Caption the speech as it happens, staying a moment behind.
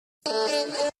Oi,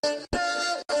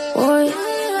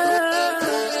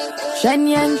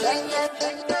 Shenyang.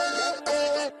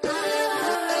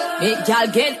 Make y'all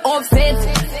get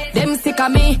upset. Them sick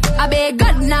of me. I beg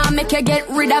God now make you get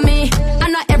rid of me.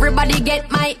 And not everybody get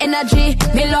my energy.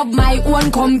 Me love my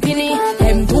own company.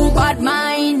 Them too bad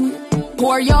mind.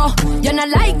 Choreo, you not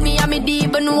like me, I me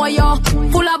deep and know yo.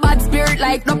 Full of bad spirit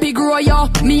like no pig grow yo.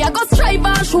 Me I go strive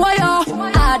and show yo.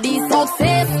 All these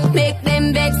success make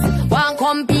them vex. Want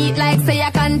compete like say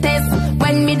I contest.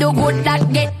 When me do good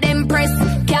that get them press.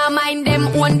 Can't mind them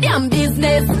own damn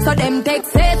business. So them take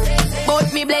set,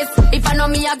 but me bless. If I know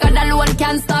me I got alone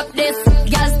can't stop this.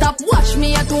 Girl stop watch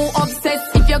me I too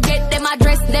obsessed. If you get them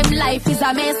address, them life is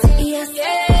a mess. Yes.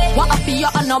 Yeah. What I feel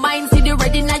on no mind, see the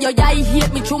ready now your eye.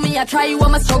 Hate me through me I try.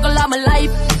 I'm a struggle all my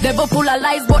life. Devil full of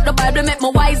lies, but the Bible make me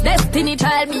wise. Destiny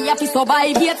child me have to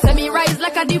survive. Yet say me rise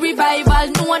like a the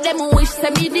revival. No one them wish say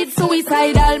me did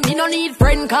suicidal. Me no need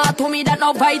friend car to me that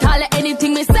no vital.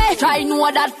 Anything me say, try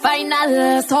know that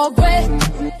final. So great,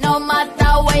 no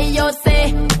matter what you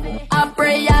say. I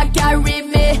pray I carry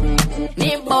me.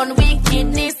 Me born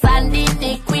wickedness and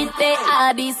iniquity.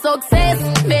 All the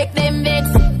success make them vex.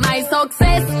 My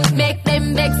success make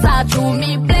them vex. I true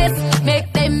me bless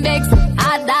make them vex.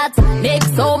 That make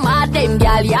so mad them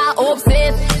gal ya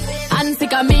upset and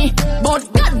sick of me.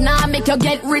 But God now make you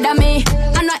get rid of me.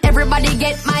 And not everybody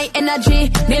get my energy.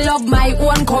 They love my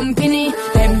own company.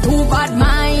 Them too bad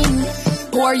mind.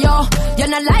 Choreo, you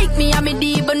not like me, I me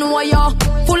deep and know yo.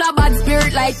 Full of bad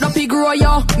spirit like no pig grow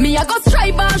yo. Me I go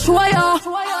strive and show yo.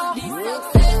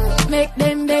 Make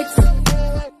them vex.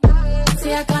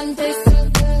 Say I contest.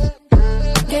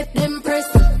 Get them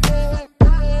press.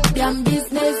 Damn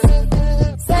business.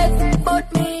 Set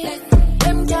but me.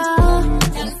 Them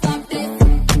can't stop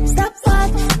this. Stop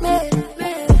what me.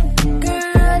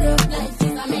 Girl, life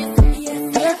is a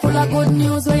mess. They're full of good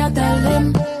news when you tell them.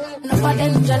 Enough of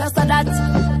them jealous of that.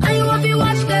 And you have to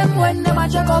watch them when them a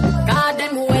check up. God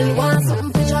them well want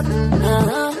something to chat.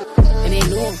 And they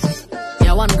know.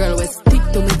 Yeah, one girl will stick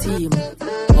to me team.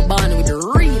 But born with the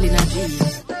real energy.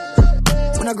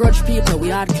 When I grudge people,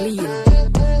 we are clean.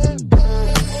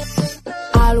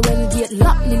 All when get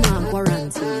locked in my worry.